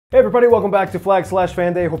Hey everybody, welcome back to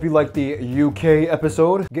Flag/Fan Day. Hope you liked the UK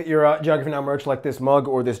episode. Get your Geography Now merch like this mug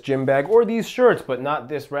or this gym bag or these shirts, but not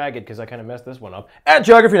this ragged because I kind of messed this one up, at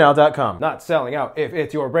geographynow.com. Not selling out if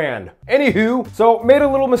it's your brand. Anywho, so made a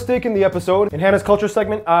little mistake in the episode. In Hannah's culture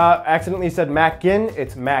segment, accidentally said Mackin.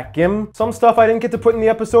 It's Mackim. Some stuff I didn't get to put in the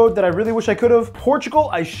episode that I really wish I could have. Portugal,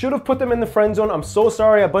 I should have put them in the friend zone. I'm so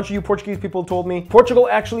sorry. A bunch of you Portuguese people told me. Portugal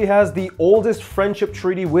actually has the oldest friendship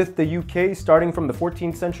treaty with the UK starting from the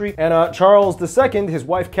 14th century. And Charles II, his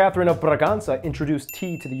wife Catherine of Braganza, introduced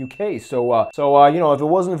tea to the UK. So you know, if it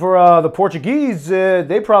wasn't for the Portuguese,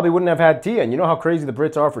 they probably wouldn't have had tea. And you know how crazy the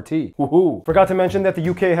Brits are for tea. Woohoo! Forgot to mention that the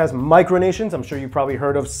UK has micronations. I'm sure you've probably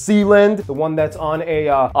heard of Sealand, the one that's on a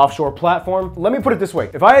offshore platform. Let me put it this way: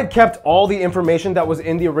 if I had kept all the information that was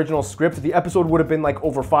in the original script, the episode would have been like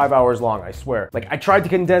over 5 hours long. I swear. Like I tried to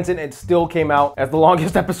condense it, and it still came out as the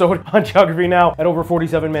longest episode on Geography Now at over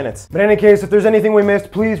 47 minutes. But in any case, if there's anything we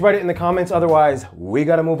missed, please write it in the comments. Otherwise, we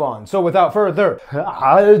gotta move on. So without further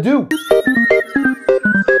ado.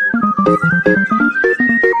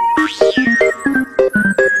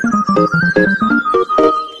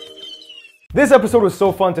 This episode was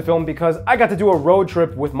so fun to film because I got to do a road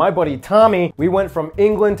trip with my buddy Tommy. We went from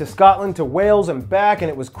England to Scotland to Wales and back, and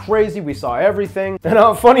it was crazy. We saw everything. And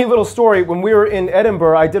a funny little story, when we were in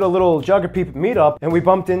Edinburgh, I did a little Geography meetup and we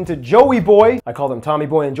bumped into Joey Boy. I called him Tommy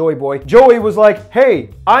Boy and Joey Boy. Joey was like, "Hey,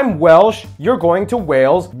 I'm Welsh. You're going to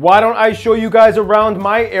Wales. Why don't I show you guys around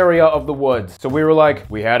my area of the woods?" So we were like,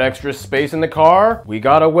 we had extra space in the car. We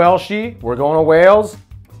got a Welshie. We're going to Wales.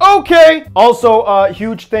 Okay! Also,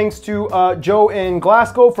 huge thanks to Joe in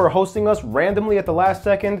Glasgow for hosting us randomly at the last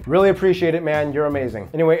second. Really appreciate it, man. You're amazing.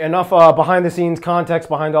 Anyway, enough behind the scenes context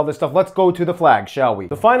behind all this stuff. Let's go to the flag, shall we?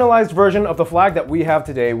 The finalized version of the flag that we have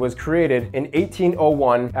today was created in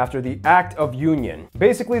 1801 after the Act of Union.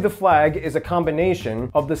 Basically, the flag is a combination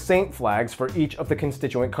of the saint flags for each of the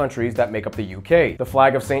constituent countries that make up the UK. The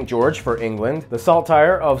flag of St. George for England, the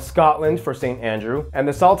saltire of Scotland for St. Andrew, and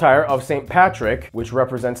the saltire of St. Patrick, which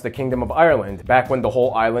represents the Kingdom of Ireland, back when the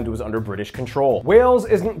whole island was under British control. Wales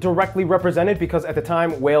isn't directly represented because at the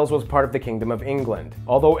time, Wales was part of the Kingdom of England.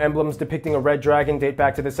 Although emblems depicting a red dragon date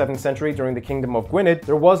back to the 7th century during the Kingdom of Gwynedd,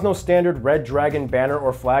 there was no standard red dragon banner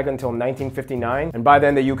or flag until 1959, and by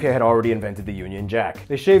then the UK had already invented the Union Jack.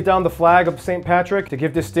 They shaved down the flag of St. Patrick to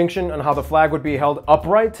give distinction on how the flag would be held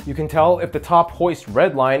upright. You can tell if the top hoist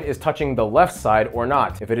red line is touching the left side or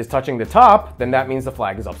not. If it is touching the top, then that means the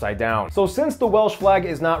flag is upside down. So since the Welsh flag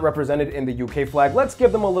is not represented in the UK flag, let's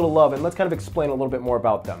give them a little love and let's kind of explain a little bit more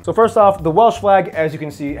about them. So first off, the Welsh flag, as you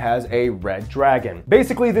can see, has a red dragon.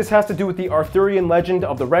 Basically, this has to do with the Arthurian legend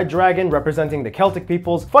of the red dragon representing the Celtic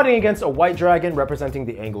peoples fighting against a white dragon representing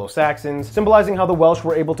the Anglo-Saxons, symbolizing how the Welsh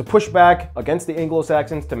were able to push back against the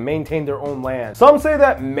Anglo-Saxons to maintain their own land. Some say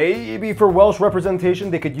that maybe for Welsh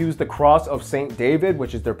representation, they could use the cross of St. David,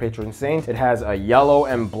 which is their patron saint. It has a yellow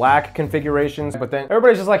and black configurations, but then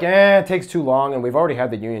everybody's just like, it takes too long and we've already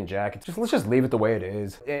had the Union Jack. Let's just leave it the way it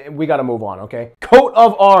is. We gotta move on, okay? Coat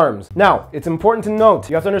of arms. Now, it's important to note,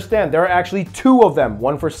 you have to understand, there are actually two of them,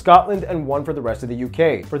 one for Scotland and one for the rest of the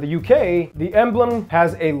UK. For the UK, the emblem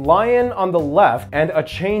has a lion on the left and a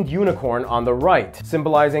chained unicorn on the right,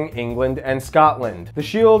 symbolizing England and Scotland. The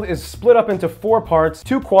shield is split up into 4 parts,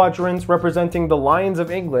 2 quadrants representing the lions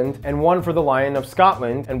of England and one for the lion of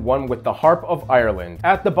Scotland and one with the harp of Ireland.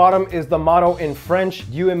 At the bottom is the motto in French,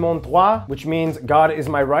 Dieu est mon droit, which means God is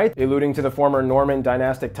my right, alluding to the former Norman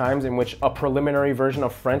dynastic times in which a preliminary version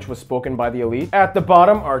of French was spoken by the elite. At the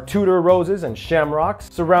bottom are Tudor roses and shamrocks.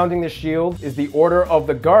 Surrounding the shield is the Order of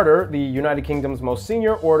the Garter, the United Kingdom's most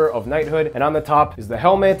senior order of knighthood, and on the top is the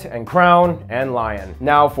helmet and crown and lion.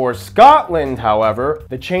 Now for Scotland, however,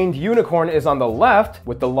 the chained unicorn is on the left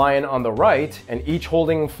with the lion on the right, and each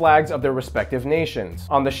holding flags of their respective nations.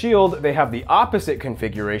 On the shield, they have the opposite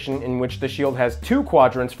configuration in which the shield has 2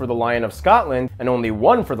 quadrants for the Lion of Scotland and only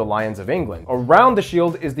 1 for the Lions of England. Around the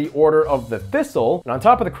shield is the Order of the Thistle, and on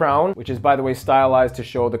top of the crown, which is by the way stylized to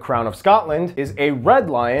show the crown of Scotland, is a red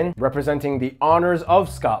lion representing the honors of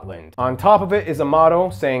Scotland. On top of it is a motto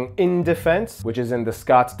saying "in defense," which is in the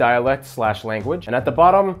Scots dialect / language, and at the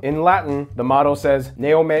bottom, in Latin, the motto says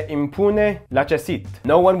 "Neo me impune lacessit,"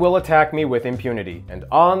 no one will attack me with impunity, and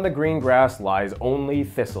on the green grass lies only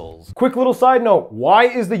thistles. Quick little side note, why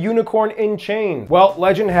is the unicorn in chains? Well,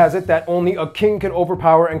 legend has it that only a king can can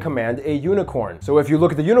overpower and command a unicorn. So if you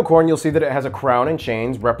look at the unicorn, you'll see that it has a crown and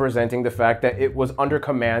chains representing the fact that it was under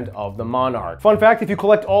command of the monarch. Fun fact, if you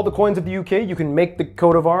collect all the coins of the UK, you can make the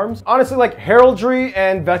coat of arms. Honestly, like heraldry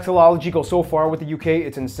and vexillology go so far with the UK,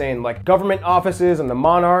 it's insane. Like government offices and the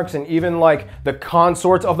monarchs and even like the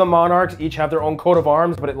consorts of the monarchs each have their own coat of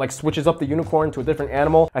arms, but it like switches up the unicorn to a different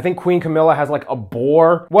animal. I think Queen Camilla has like a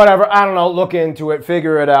boar. Whatever, I don't know, look into it,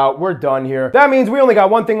 figure it out. We're done here. That means we only got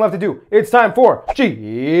one thing left to do. It's time for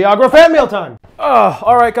Geography Fan Mail time.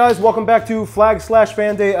 Alright guys, welcome back to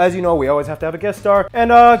Flag/Fan Day. As you know, we always have to have a guest star. And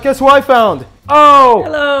guess who I found? Oh!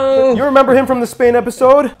 Hello! You remember him from the Spain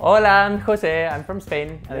episode? Hola, I'm Jose. I'm from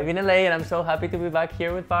Spain. I live in LA and I'm so happy to be back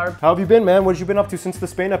here with Barb. How have you been, man? What have you been up to since the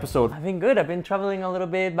Spain episode? I've been good. I've been traveling a little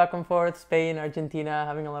bit back and forth, Spain, Argentina,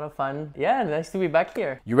 having a lot of fun. Yeah, nice to be back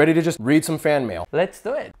here. You ready to just read some fan mail? Let's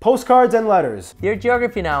do it. Postcards and letters. Dear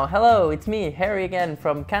Geography Now, hello, it's me, Harry again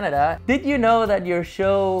from Canada. Did you know that your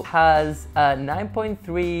show has a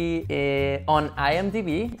 9.3 on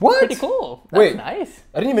IMDb? What? Pretty cool. That's Wait, nice.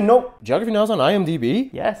 I didn't even know Geography Now's on IMDb?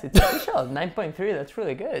 Yes, it's official. 9.3, that's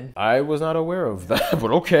really good. I was not aware of that,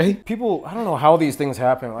 but okay. People, I don't know how these things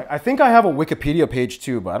happen. Like, I think I have a Wikipedia page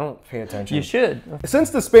too, but I don't pay attention. You should.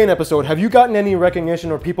 Since the Spain episode, have you gotten any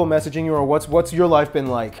recognition or people messaging you, or what's your life been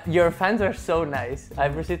like? Your fans are so nice.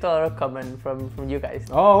 I've received a lot of comment from you guys.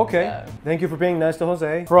 Oh, okay. Yeah. Thank you for being nice to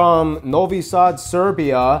Jose. From Novi Sad,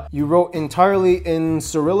 Serbia, you wrote entirely in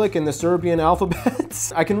Cyrillic in the Serbian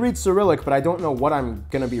alphabet. I can read Cyrillic, but I don't know what I'm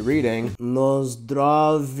gonna be reading.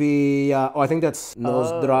 Nozdravia. Oh, I think that's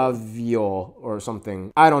Nozdravio or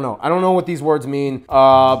something. I don't know. I don't know what these words mean,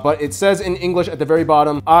 but it says in English at the very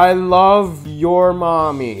bottom, I love your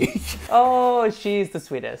mommy. Oh, she's the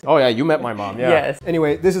sweetest. Oh yeah, you met my mom, yeah. Yes.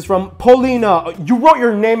 Anyway, this is from Polina. You wrote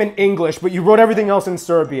your name in English, but you wrote everything else in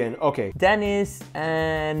Serbian. Okay. Dennis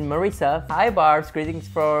and Marisa. Hi Barbs, greetings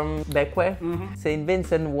from Beque. St.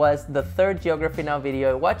 Vincent was the third Geography Now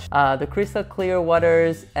video I watched. The crystal clear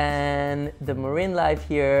waters and the marine life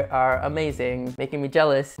here are amazing, making me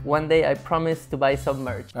jealous. One day I promise to buy some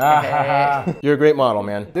merch. You're a great model,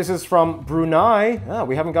 man. This is from Brunei.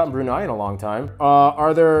 We haven't gotten Brunei in a long time.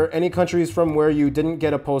 Are there any countries from where you didn't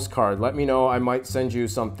get a postcard? Let me know, I might send you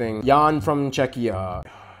something. Jan from Czechia.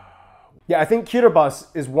 Yeah, I think Kiribati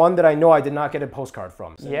is one that I know I did not get a postcard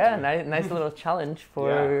from. Yeah, nice little challenge for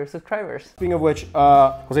your subscribers. Speaking of which,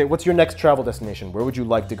 Jose, what's your next travel destination? Where would you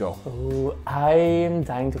like to go? Oh, I'm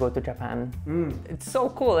dying to go to Japan. It's so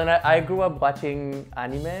cool, and I grew up watching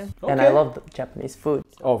anime, and I love Japanese food.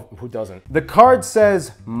 Oh, who doesn't? The card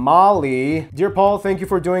says Mali. Dear Paul, thank you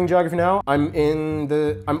for doing Geography Now.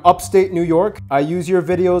 I'm upstate New York. I use your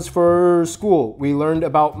videos for school. We learned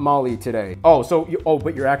about Mali today. Oh,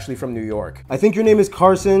 but you're actually from New York. I think your name is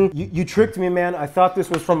Carson. You tricked me, man. I thought this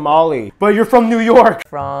was from Mali, but you're from New York.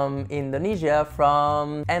 From Indonesia,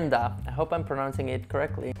 from Enda. I hope I'm pronouncing it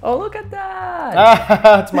correctly. Oh, look at that!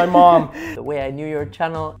 That's my mom. The way I knew your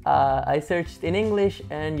channel, I searched in English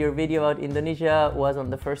and your video about Indonesia was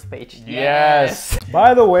on the first page. Yes!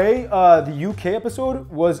 By the way, the UK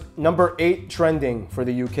episode was number 8 trending for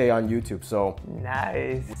the UK on YouTube, so.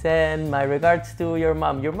 Nice. Send my regards to your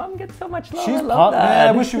mom. Your mom gets so much love. She's I love that.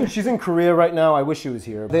 I wish she's in Korea right now. I wish she was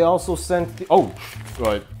here. They also sent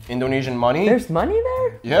Indonesian money. There's money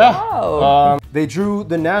there? Yeah. Wow. They drew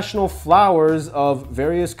the national flowers of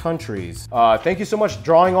various countries. Thank you so much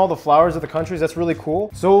drawing all the flowers of the countries. That's really cool.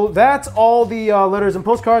 So that's all the letters and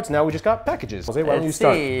postcards. Now we just got packages. Jose, why don't you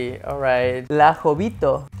start? See. All right. La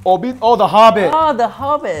Jovito. Oh, the Hobbit. Oh, the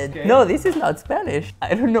Hobbit. Okay. No, this is not Spanish.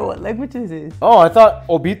 I don't know what language this is. Oh, I thought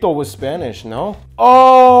Obito was Spanish, no?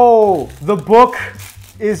 Oh, the book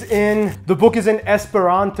is in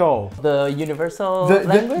Esperanto. The universal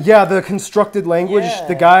language? Yeah, the constructed language.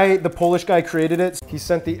 Yeah. The Polish guy created it. He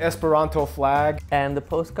sent the Esperanto flag. And the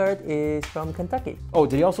postcard is from Kentucky. Oh,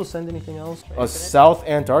 did he also send anything else? A South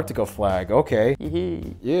Antarctica flag, okay.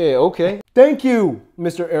 Yeah, okay. Thank you,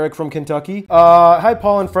 Mr. Eric from Kentucky. Hi,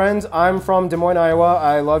 Paul and friends. I'm from Des Moines, Iowa.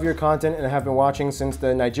 I love your content and have been watching since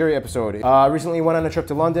the Nigeria episode. Recently went on a trip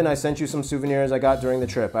to London. I sent you some souvenirs I got during the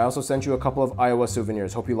trip. I also sent you a couple of Iowa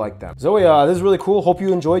souvenirs. Hope you like them. Zoe, this is really cool. Hope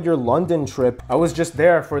you enjoyed your London trip. I was just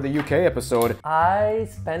there for the UK episode. I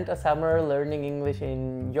spent a summer learning English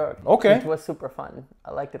in York. Okay. Which was super fun.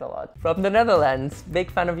 I liked it a lot. From the Netherlands,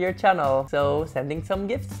 big fan of your channel. So sending some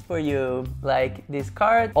gifts for you, like this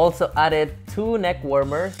card. Also added 2 neck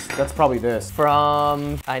warmers. That's probably this.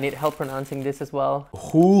 From, I need help pronouncing this as well.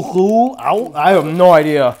 I have no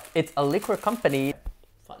idea. It's a liquor company.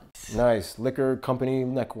 Nice. Liquor company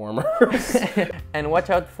neck warmers. And watch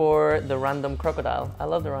out for the random crocodile. I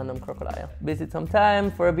love the random crocodile. Visit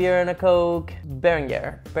sometime for a beer and a Coke.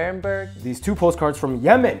 Berenberg. These 2 postcards from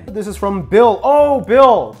Yemen. This is from Bill. Oh,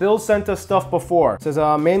 Bill! Bill sent us stuff before. It says,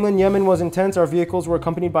 mainland Yemen was intense. Our vehicles were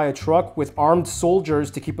accompanied by a truck with armed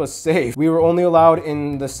soldiers to keep us safe. We were only allowed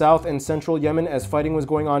in the south and central Yemen as fighting was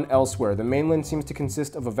going on elsewhere. The mainland seems to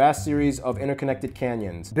consist of a vast series of interconnected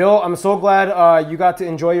canyons. Bill, I'm so glad you got to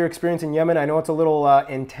enjoy your experience in Yemen. I know it's a little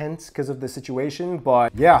intense because of the situation,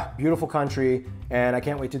 but yeah, beautiful country, and I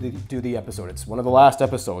can't wait to do the episode. It's one of the last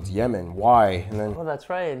episodes. Yemen, why? And then, oh, that's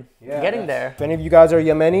right. yeah, Getting there. If any of you guys are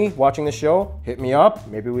Yemeni watching the show, hit me up.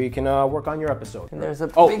 Maybe we can work on your episode. And there's a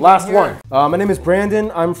last one. My name is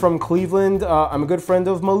Brandon. I'm from Cleveland. I'm a good friend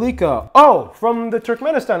of Malika. Oh, from the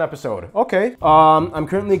Turkmenistan episode. Okay. I'm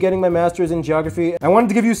currently getting my master's in geography. I wanted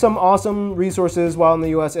to give you some awesome resources while in the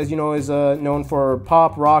US, as you know, is known for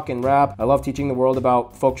pop, rock, and rap. I love teaching the world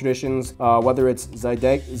about folk traditions, whether it's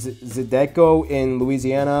Zydeco in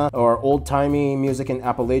Louisiana or old-timey music in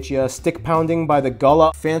Appalachia, stick pounding by the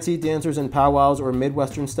Gullah, fancy dancers and powwows, or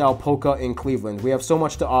Midwestern style polka in Cleveland. We have so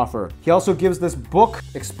much to offer. He also gives this book,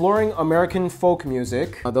 Exploring American Folk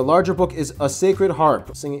Music. The larger book is A Sacred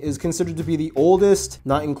Harp. Singing is considered to be the oldest,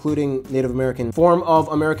 not including Native American, form of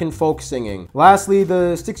American folk singing. Lastly,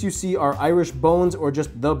 the sticks you see are Irish bones or just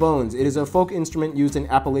the bones. It is a folk instrument used in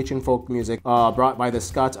Appalachian folk music, brought by the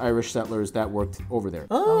Scots-Irish settlers that worked over there.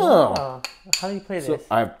 Oh. How do you play this?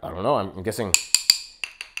 I don't know, I'm guessing.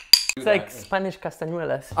 It's like Spanish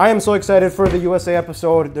castañuelas. I am so excited for the USA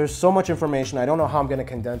episode. There's so much information. I don't know how I'm going to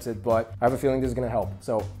condense it, but I have a feeling this is going to help.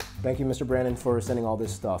 So thank you, Mr. Brandon, for sending all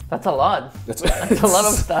this stuff. That's a lot. That's a lot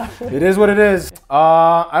of stuff. It is what it is.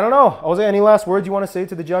 I don't know. Jose, any last words you want to say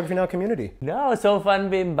to the Geography Now community? No, so fun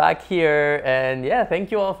being back here. And yeah, thank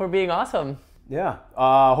you all for being awesome. Yeah.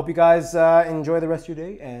 Hope you guys enjoy the rest of your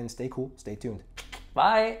day and stay cool. Stay tuned.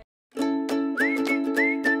 Bye.